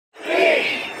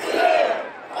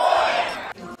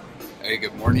Hey,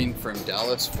 good morning from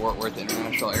Dallas Fort Worth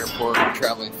International Airport. We're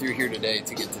traveling through here today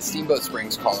to get to Steamboat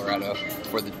Springs, Colorado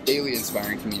for the Daily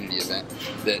Inspiring Community event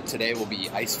that today will be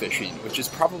ice fishing, which is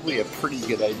probably a pretty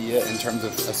good idea in terms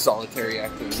of a solitary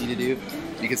activity to do,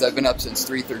 because I've been up since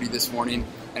 3:30 this morning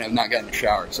and I've not gotten a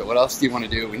shower. So what else do you want to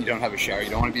do when you don't have a shower? You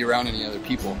don't want to be around any other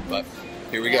people, but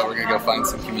here we go. We're going to go find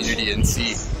some community and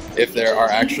see if there are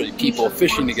actually people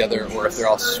fishing together or if they're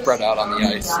all spread out on the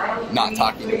ice, not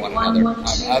talking to one another.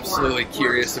 I'm absolutely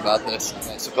curious about this.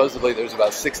 Supposedly there's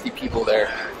about 60 people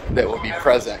there that will be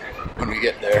present when we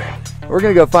get there. We're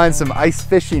gonna go find some ice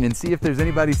fishing and see if there's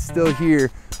anybody still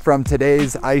here from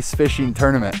today's ice fishing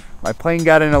tournament. My plane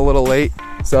got in a little late,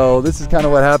 so this is kind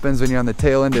of what happens when you're on the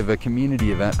tail end of a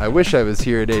community event. I wish I was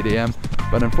here at 8 a.m.,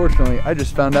 but unfortunately I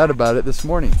just found out about it this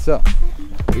morning. So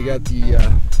we got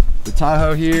the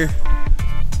Tahoe here.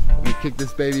 Let me kick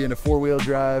this baby into four-wheel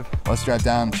drive. Let's drive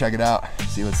down and check it out,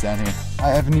 see what's down here. I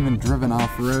haven't even driven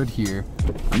off-road here.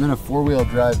 I'm in a four-wheel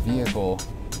drive vehicle,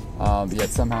 yet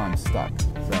somehow I'm stuck.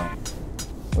 So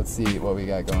let's see what we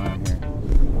got going on here.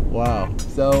 Wow.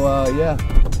 So yeah,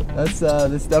 that's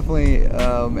definitely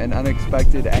an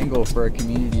unexpected angle for a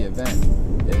community event.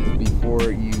 Is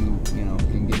before you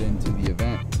can get into the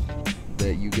event,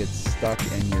 that you get stuck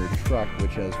in your truck,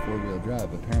 which has four-wheel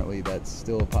drive. Apparently that's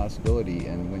still a possibility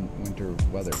in winter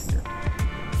weather here.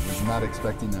 I was not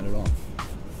expecting that at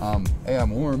all. Hey, I'm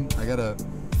warm. I got a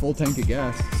full tank of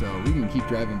gas, so we can keep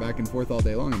driving back and forth all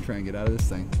day long and try and get out of this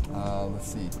thing. Let's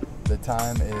see. The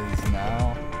time is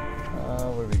now,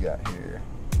 what do we got here?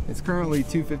 It's currently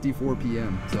 2:54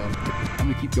 p.m. So I'm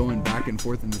gonna keep going back and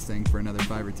forth in this thing for another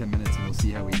 5 or 10 minutes and we'll see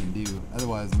how we can do.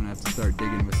 Otherwise, I'm gonna have to start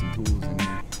digging with some tools in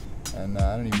here. And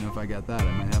I don't even know if I got that.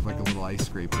 I might have like a little ice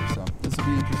scraper, so this will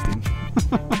be interesting.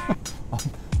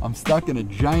 I'm stuck in a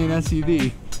giant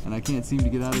SUV and I can't seem to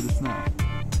get out of the snow.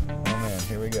 Oh man,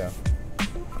 here we go.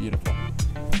 Beautiful.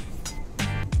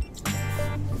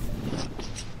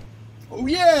 Oh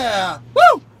yeah!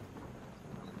 Woo!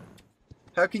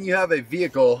 How can you have a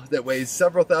vehicle that weighs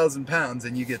several thousand pounds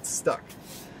and you get stuck?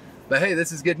 But hey,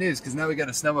 this is good news because now we got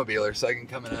a snowmobiler, so I can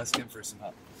come and ask him for some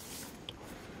help.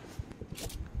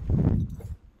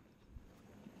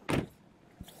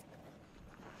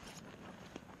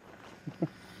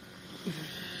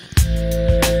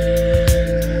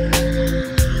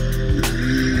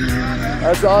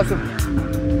 That's awesome.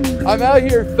 I'm out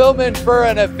here filming for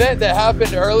an event that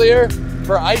happened earlier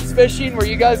for ice fishing. Were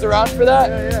you guys around for that?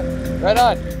 Yeah. Right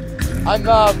on.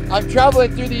 I'm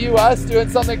traveling through the U.S. doing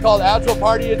something called Agile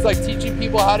Party. It's like teaching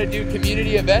people how to do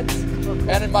community events.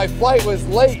 And my flight was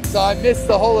late, so I missed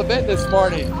the whole event this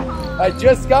morning. I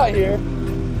just got here,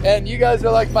 and you guys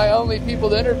are like my only people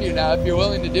to interview now. If you're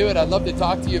willing to do it, I'd love to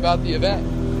talk to you about the event.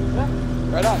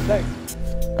 Right on, thanks.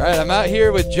 All right, I'm out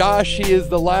here with Josh. He is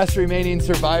the last remaining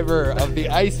survivor of the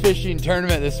ice fishing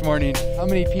tournament this morning. How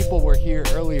many people were here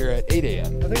earlier at 8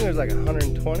 a.m.? I think there's like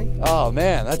 120. Oh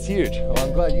man, that's huge. Well,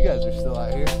 I'm glad you guys are still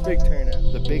out here. Big turnout.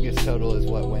 The biggest total is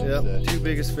what wins? Yep, two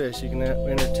biggest fish. You can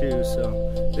enter two,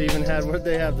 so they even had where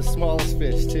they have the smallest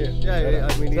fish too. Yeah,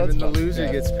 I mean, even the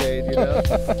loser gets paid, you know.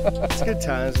 It's good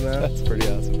times, man. That's pretty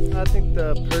awesome. I think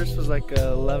the purse was like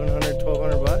 $1,100,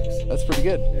 $1,200. That's pretty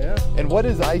good. Yeah. And what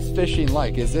is ice fishing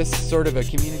like? Is this sort of a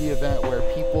community event where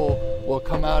people will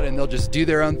come out and they'll just do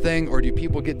their own thing, or do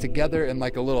people get together in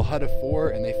like a little hut of four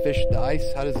and they fish the ice?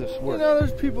 How does this work? You know,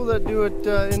 there's people that do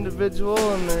it individual,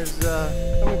 and there's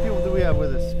how many people do we have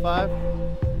with us? 5,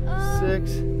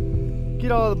 6.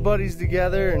 Get all the buddies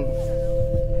together and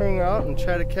hang out and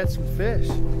try to catch some fish.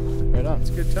 Right on. It's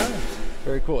a good time.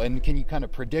 Very cool. And can you kind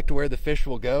of predict where the fish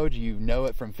will go? Do you know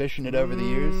it from fishing it over the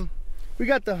years? We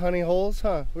got the honey holes,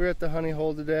 huh? We're at the honey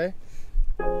hole today.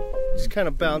 Just kind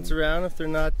of bounce around. If they're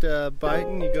not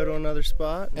biting, you go to another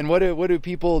spot. And what do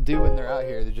people do when they're out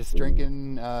here? They're just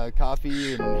drinking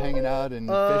coffee and hanging out and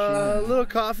fishing? A little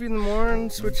coffee in the morning,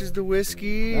 switches to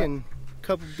whiskey and a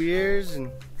couple beers,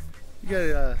 and you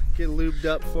gotta get lubed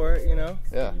up for it, you know?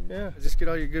 Yeah. Yeah, just get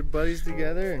all your good buddies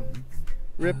together and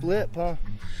rip lip, huh?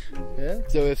 Yeah.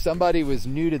 So if somebody was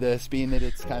new to this, being that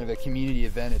it's kind of a community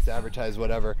event, it's advertised,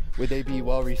 whatever, would they be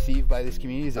well received by this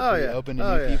community? Is it pretty open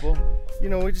to new people? You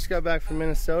know, we just got back from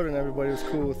Minnesota and everybody was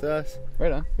cool with us.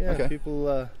 Right on. Yeah, okay.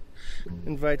 People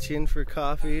invite you in for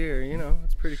coffee, or, you know,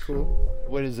 it's pretty cool.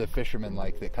 What is a fisherman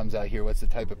like that comes out here? What's the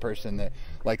type of person that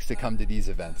likes to come to these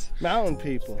events? Mountain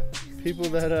people. People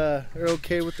that are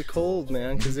okay with the cold,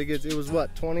 man, because it was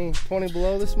what, 20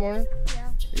 below this morning?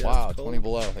 Yeah, wow, 20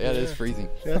 below. Yeah, it is freezing.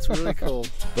 Yeah, it's really cold.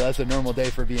 But that's a normal day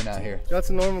for being out here. That's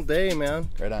a normal day, man.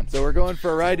 Right on. So we're going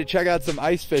for a ride to check out some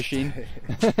ice fishing.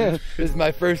 This is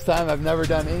my first time. I've never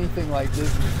done anything like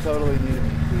this. It's totally new to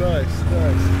me. Nice,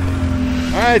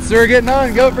 nice. All right, so we're getting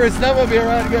on. Go for a snowmobile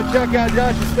ride and go check out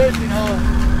Josh's fishing hole.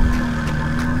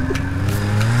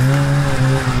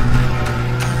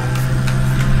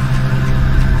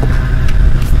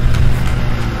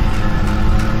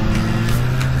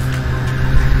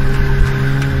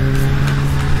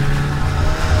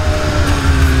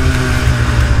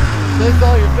 That's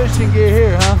all your fishing gear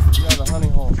here, huh? Yeah, the honey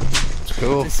hole.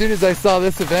 Cool. As soon as I saw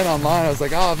this event online, I was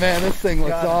like, oh man, this thing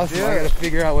looks awesome. I gotta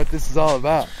figure out what this is all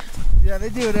about. Yeah, they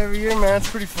do it every year, man. It's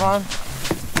pretty fun.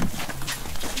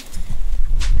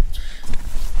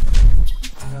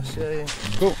 I'll show you.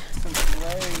 Cool. Some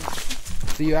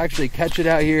fillets. So you actually catch it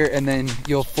out here and then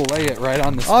you'll fillet it right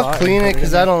on the spot? I'll clean it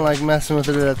because I don't like messing with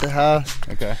it at the house.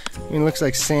 Okay. I mean, it looks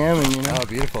like salmon, you know? Oh,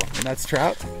 beautiful. And that's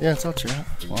trout? Yeah, it's all trout.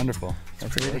 Wonderful.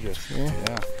 That's pretty gorgeous. Yeah.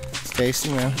 Yeah. It's tasty,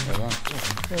 man. Right on.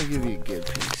 I'll give you a good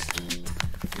piece.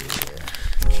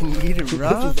 Yeah. Can you eat it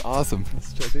raw? This is awesome.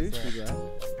 Seriously, guys.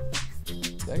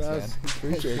 Thanks, man.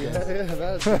 Appreciate it. Yeah,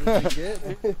 that was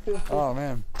pretty good. Oh,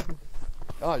 man.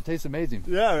 Oh, it tastes amazing.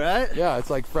 Yeah, right? Yeah,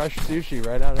 it's like fresh sushi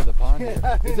right out of the pond. Yeah,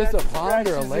 I mean, is this a that's pond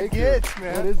or a fresh as lake? it gets,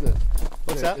 man. What is it?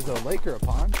 What's that? Is it a lake or a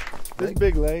pond? This Lake?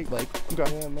 big lake. Lake.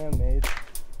 Okay. Yeah, man-made.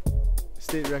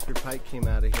 State record pike came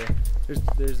out of here.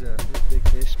 There's big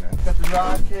fish, man. Got the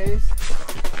rod case.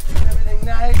 Everything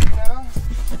nice, you know?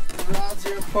 The rods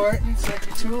are important. It's like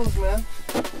your tools, man.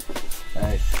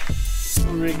 Nice.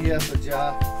 We'll rig you up a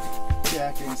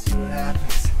jacker and see what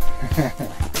happens. You're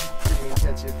gonna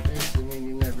catch a fish. I mean,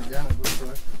 you've never done it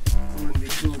before. It wouldn't be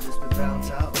cool just to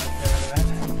bounce out like that, right?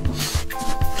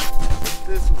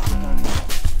 This was fun.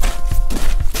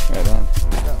 Right on.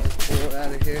 Got this pull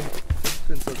out of here. It's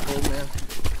been so cold, man.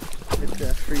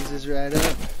 It freezes right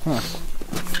up. Huh.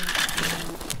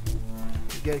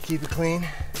 You gotta keep it clean.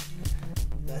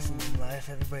 Lessons in life,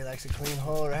 everybody likes a clean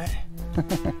hole, right?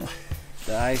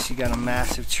 The ice, you got a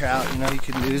massive trout, you know, you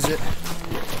could lose it.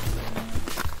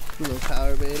 Put a little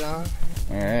power bait on.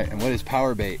 Alright, and what is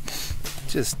power bait?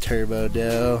 Just turbo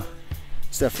dough.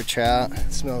 Stuff for trout.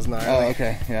 It smells gnarly. Oh,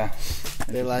 okay, yeah.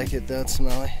 They like it though, it's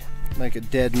smelly. Like a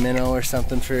dead minnow or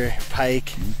something for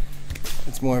pike.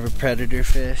 It's more of a predator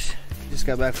fish. Just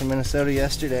got back from Minnesota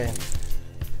yesterday.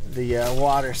 The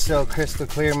water's so crystal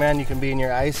clear, man. You can be in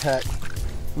your ice hut,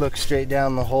 look straight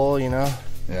down the hole, you know?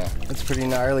 Yeah. It's pretty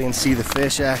gnarly and see the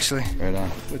fish actually. Right on.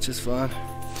 Which is fun.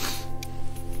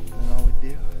 And all we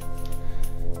do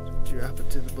is drop it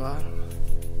to the bottom.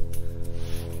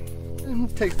 And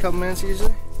it takes a couple minutes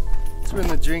usually. It's when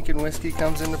the drinking whiskey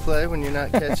comes into play when you're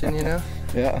not catching, you know?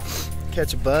 Yeah.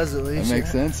 Catch a buzz at least. That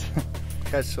makes sense.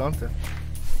 Catch something.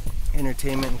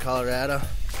 Entertainment in Colorado.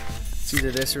 It's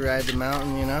either this or ride the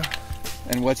mountain, you know?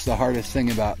 And what's the hardest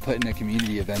thing about putting a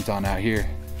community event on out here?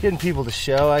 Getting people to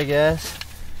show, I guess.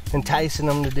 Enticing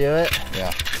them to do it.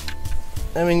 Yeah.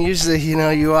 I mean, usually, you know,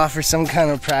 you offer some kind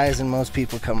of prize and most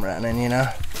people come running, you know?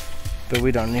 But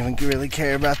we don't even really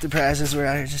care about the prizes. We're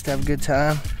out here just to have a good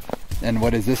time. And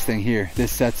what is this thing here?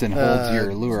 This sets and holds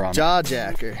your lure on jaw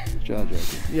jacker. Jaw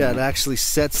jacker. Yeah, it actually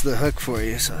sets the hook for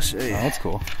you, so I'll show you. Oh, that's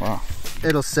cool. Wow.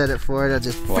 It'll set it for it. I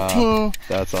just wow.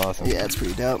 That's awesome. Yeah, it's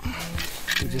pretty dope.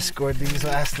 We just scored these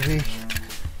last week.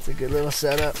 It's a good little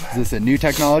setup. Is this a new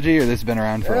technology or this has been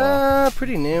around for a while?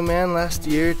 Pretty new, man. Last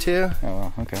year or two. Oh,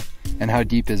 wow. Okay. And how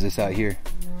deep is this out here?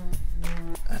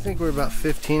 I think we're about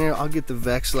 15. I'll get the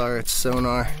Vexilar. It's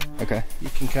sonar. Okay. You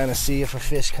can kind of see if a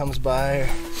fish comes by or,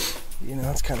 you know,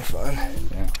 it's kind of fun.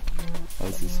 Yeah. Oh,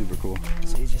 this is super cool.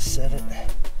 So you just set it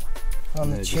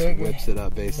on the trigger. Just whips it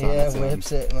up based on its Yeah,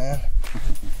 whips it, man.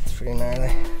 It's pretty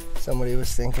gnarly. Somebody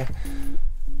was thinking,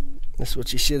 this is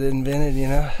what you should have invented, you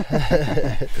know?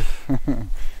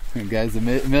 The guy's a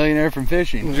millionaire from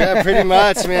fishing. Yeah, pretty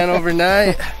much, man,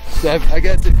 overnight. So I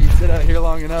guess if you sit out here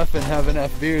long enough and have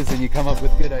enough beers, then you come up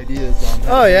with good ideas on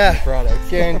how to make products.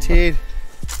 Guaranteed.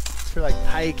 It's for like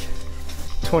pike,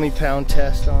 20-pound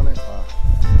test on it. Wow.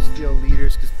 Steel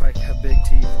leaders, because pike have big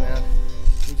teeth, man.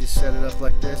 You just set it up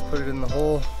like this, put it in the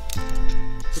hole,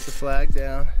 put the flag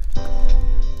down.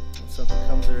 When something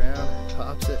comes around,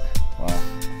 pops it. Wow.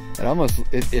 It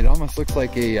almost looks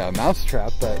like a mouse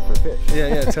trap, but for fish.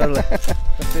 Yeah, totally.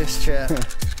 A fish trap.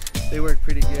 They work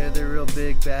pretty good. They're real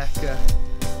big back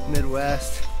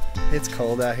Midwest. It's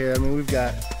cold out here. I mean, we've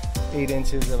got 8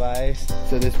 inches of ice.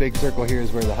 So this big circle here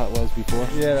is where the hut was before?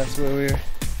 Yeah, that's where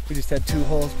we just had 2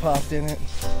 holes popped in it.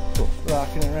 Cool.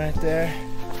 Rocking it right there.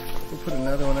 We'll put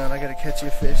another one out. I gotta catch you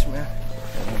a fish, man.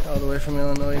 All the way from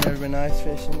Illinois, never been ice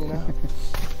fishing, you know?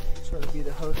 Try to be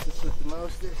the hostess with the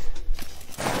mostest.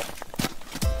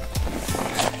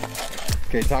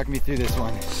 Okay, talk me through this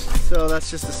one. So that's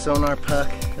just a sonar puck.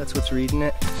 That's what's reading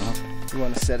it. You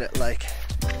want to set it like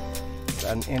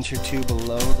About an inch or two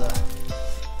below the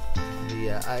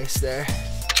ice there.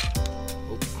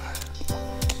 Oh.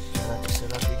 Try not to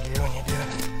set off your gear when you do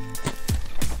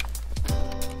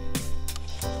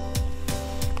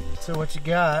it. So what you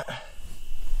got?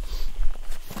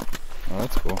 Oh,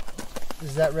 that's cool.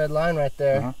 Is that red line right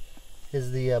there?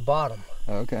 Is the bottom.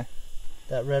 Oh, okay.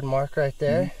 That red mark right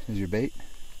there. Is your bait?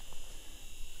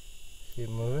 See it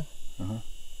moving?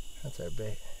 That's our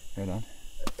bait. Right on.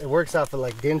 It works off of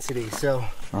like density, so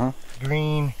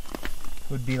green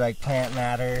would be like plant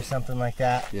matter or something like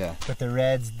that. Yeah. But the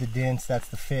red's the dense, that's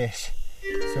the fish.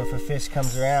 So if a fish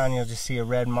comes around, you'll just see a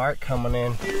red mark coming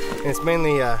in. And it's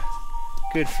mainly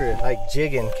good for like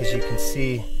jigging, because you can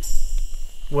see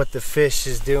what the fish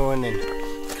is doing and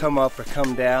come up or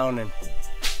come down, and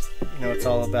you know, it's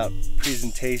all about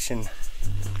presentation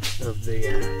of the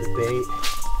bait,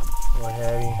 what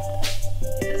have you.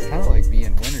 It's kind of like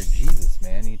being winter Jesus,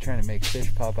 man. You're trying to make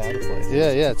fish pop out of places.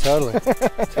 Yeah, totally.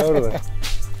 Totally.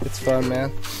 It's fun,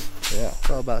 man. Yeah. It's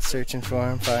all about searching for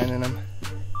them, finding them.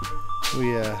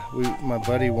 My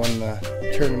buddy won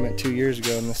the tournament 2 years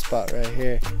ago in this spot right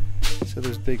here. So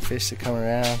there's big fish that come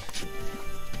around.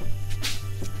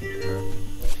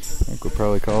 I think we'll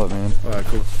probably call it, man. Alright,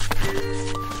 cool.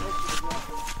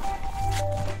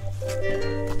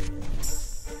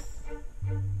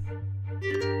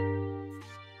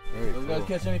 You guys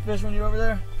catch any fish when you're over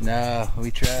there? No,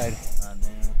 we tried. Oh,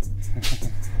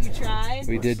 damn. You tried?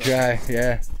 We did try,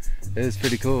 yeah. It was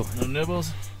pretty cool. No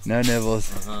nibbles? No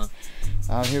nibbles.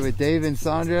 I'm here with Dave and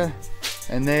Sandra,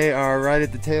 and they are right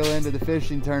at the tail end of the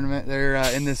fishing tournament. They're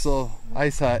in this little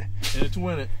ice hut. In it to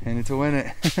win it. In it to win it.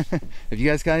 Have you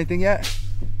guys got anything yet?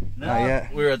 No. Not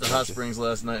yet. We were at the hot springs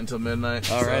last night until midnight.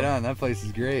 Oh, right on. That place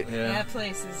is great. Yeah. That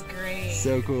place is great.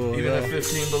 So cool. Even at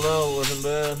 15 below, it wasn't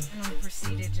bad. And we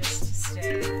proceeded just to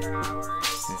stay for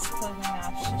hours. It's clothing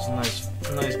It was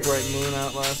optional. a nice bright moon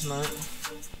out last night.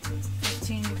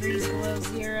 15 degrees below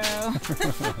zero. So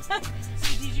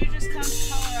did you just come to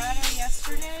Colorado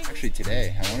yesterday? Actually,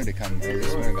 today. I wanted to come early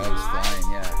this morning, but I was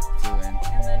flying. Yeah, flew in.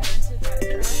 And then rented that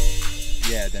truck?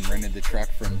 Yeah, then rented the truck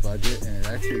from Budget, and it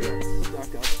actually got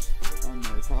stuck up on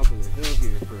the top of the hill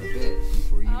here for a bit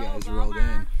before you guys rolled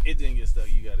in. It didn't get stuck.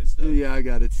 You got it stuck. Yeah, I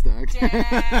got it stuck. Dang.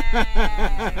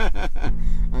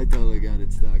 I totally got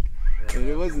it stuck. But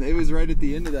it wasn't. It was right at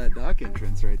the end of that dock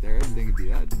entrance right there. I didn't think it'd be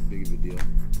that big of a deal.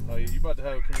 Oh, you're about to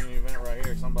have a community event right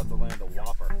here, so I'm about to land a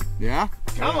whopper. Yeah?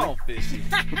 Come on, fishy.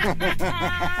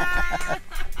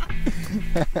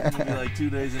 It'll be like 2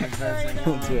 days in advance.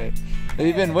 That's right. If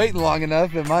you've been waiting long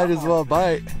enough, it might as well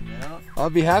bite. Yeah. I'll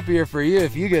be happier for you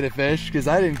if you get a fish, because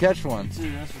I didn't catch one.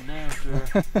 Dude, that's for damn sure.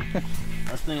 That's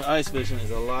the thing with ice fishing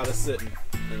is a lot of sitting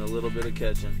and a little bit of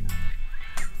catching.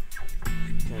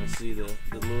 You kind of see the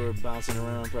lure bouncing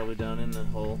around probably down in the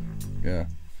hole. Yeah.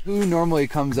 Who normally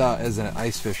comes out as an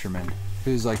ice fisherman?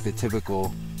 Who's like the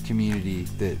typical community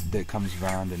that comes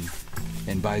around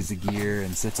and buys the gear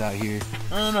and sits out here?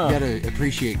 I don't know. You gotta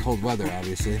appreciate cold weather,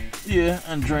 obviously. Yeah,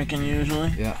 and drinking usually.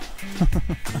 Yeah.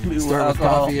 Maybe Start with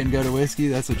alcohol. coffee and go to whiskey.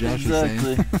 That's what Josh was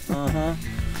saying. Exactly.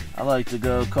 I like to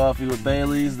go coffee with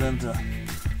Bailey's, then to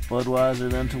Budweiser,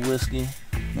 then to whiskey.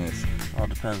 Nice. All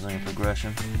depends on your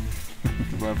progression,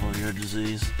 the level of your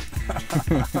disease.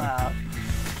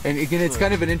 And again, it's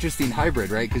kind of an interesting hybrid,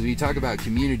 right? Because when you talk about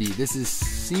community, this is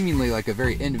seemingly like a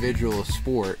very individual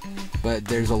sport, but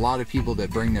there's a lot of people that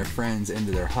bring their friends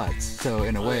into their huts. So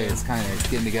in a way, it's kind of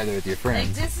getting together with your Like,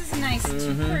 friends. this is a nice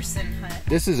two-person hut.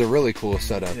 This is a really cool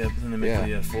setup. Yeah, and they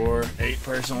make the 4,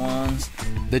 8-person ones.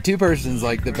 The 2-person's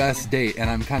like the best date, and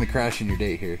I'm kind of crashing your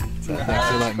date here. So thanks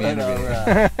for letting me interview.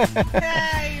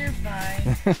 Yeah, you're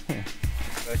fine.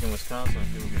 Back in Wisconsin,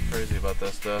 people get crazy about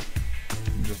that stuff.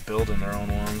 Just building their own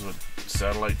ones with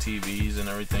satellite TVs and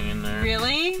everything in there.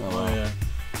 Really? Oh yeah.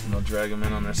 And they'll drag them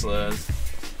in on their sleds.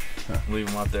 Leave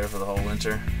them out there for the whole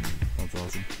winter. That's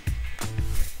awesome.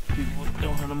 People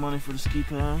don't have the money for the ski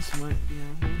pass. Might,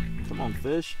 come on,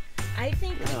 fish. I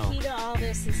think the key to all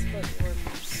this is foot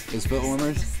warmers. Is foot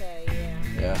warmers? To say, yeah.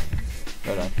 Yeah.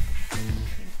 Right on. I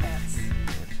think that's.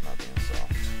 We're just not being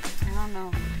soft. I don't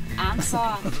know. I'm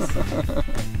soft.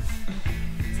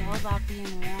 It's all about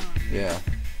being warm. Yeah.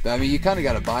 But, I mean, you kind of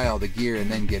got to buy all the gear and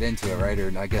then get into it, right?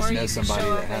 Or I guess Or know you somebody can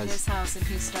show that up at has. his house and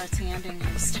he starts handing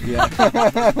you stuff. Yeah.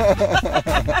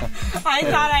 I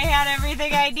thought I had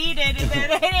everything I needed, and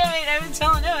then I was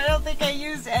telling him I don't think I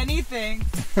used anything.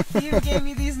 He even gave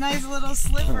me these nice little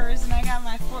slippers, and I got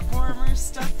my foot warmers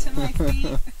stuck to my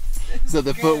feet. So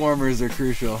the foot warmers are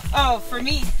crucial. Oh, for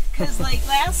me, because like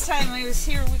last time I was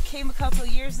here, we came a couple of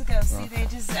years ago. See, I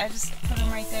just put them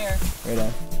right there. Right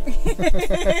on.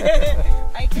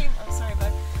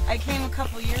 I I came a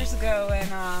couple years ago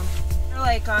and we're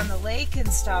like on the lake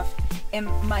and stuff, and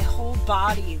my whole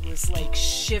body was like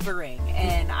shivering,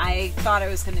 and I thought I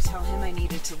was going to tell him I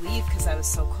needed to leave because I was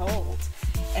so cold.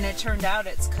 And it turned out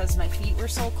it's because my feet were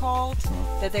so cold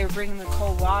that they were bringing the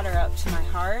cold water up to my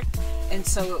heart, and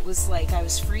so it was like I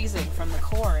was freezing from the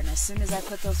core. And as soon as I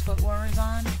put those foot warmers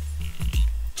on,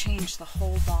 changed the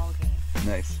whole ball game.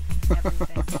 Nice.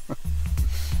 Everything.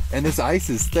 And this ice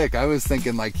is thick. I was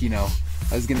thinking like, you know,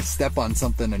 I was gonna step on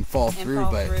something and fall through,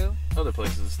 but other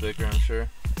places is thicker, I'm sure.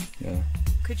 Yeah.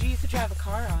 You could drive a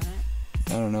car on it.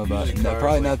 I don't know about Usually no, cars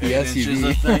probably like not the 8 inches,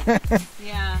 I SUV. think.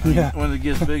 Yeah. When it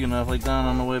gets big enough, like down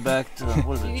on the way back to,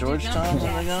 what is it, Georgetown,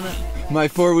 something on it? My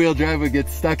four-wheel drive would get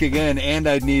stuck again, and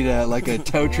I'd need like a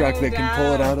tow truck that can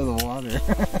pull it out of the water.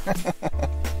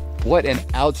 What an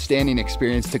outstanding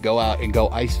experience to go out and go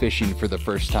ice fishing for the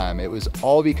first time. It was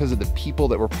all because of the people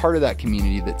that were part of that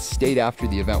community that stayed after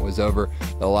the event was over,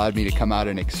 that allowed me to come out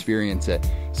and experience it.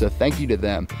 So thank you to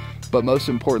them. But most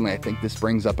importantly, I think this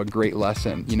brings up a great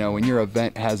lesson. You know, when your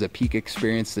event has a peak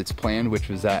experience that's planned, which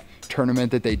was that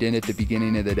tournament that they did at the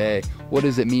beginning of the day, what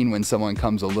does it mean when someone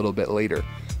comes a little bit later?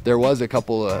 There was a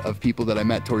couple of people that I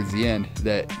met towards the end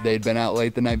that they'd been out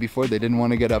late the night before. They didn't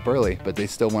want to get up early, but they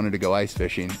still wanted to go ice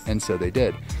fishing, and so they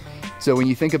did. So when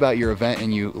you think about your event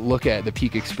and you look at the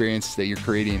peak experience that you're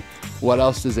creating, what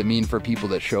else does it mean for people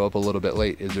that show up a little bit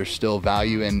late? Is there still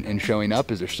value in showing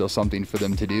up? Is there still something for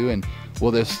them to do? And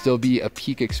will there still be a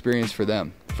peak experience for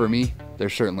them? For me, there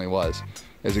certainly was.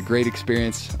 It was a great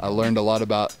experience. I learned a lot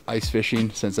about ice fishing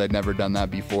since I'd never done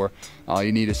that before. All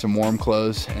you need is some warm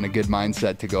clothes and a good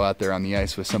mindset to go out there on the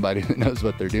ice with somebody that knows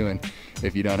what they're doing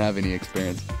if you don't have any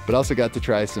experience. But also got to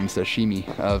try some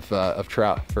sashimi of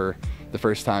trout for the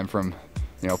first time from,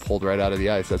 you know, pulled right out of the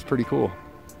ice. That's pretty cool.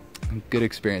 Good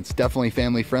experience. Definitely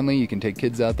family friendly. You can take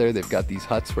kids out there. They've got these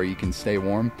huts where you can stay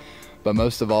warm. But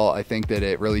most of all, I think that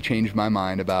it really changed my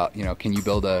mind about, you know, can you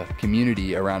build a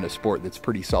community around a sport that's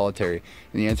pretty solitary?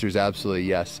 And the answer is absolutely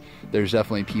yes. There's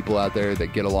definitely people out there that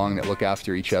get along, that look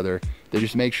after each other. They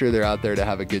just make sure they're out there to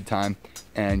have a good time.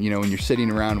 And, you know, when you're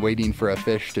sitting around waiting for a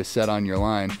fish to set on your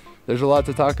line, there's a lot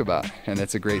to talk about. And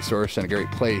it's a great source and a great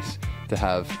place to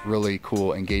have really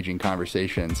cool, engaging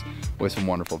conversations with some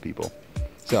wonderful people.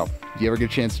 So if you ever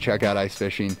get a chance to check out ice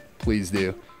fishing, please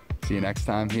do. See you next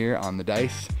time here on The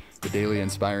Dice, the daily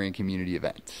inspiring community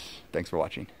event. Thanks for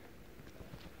watching.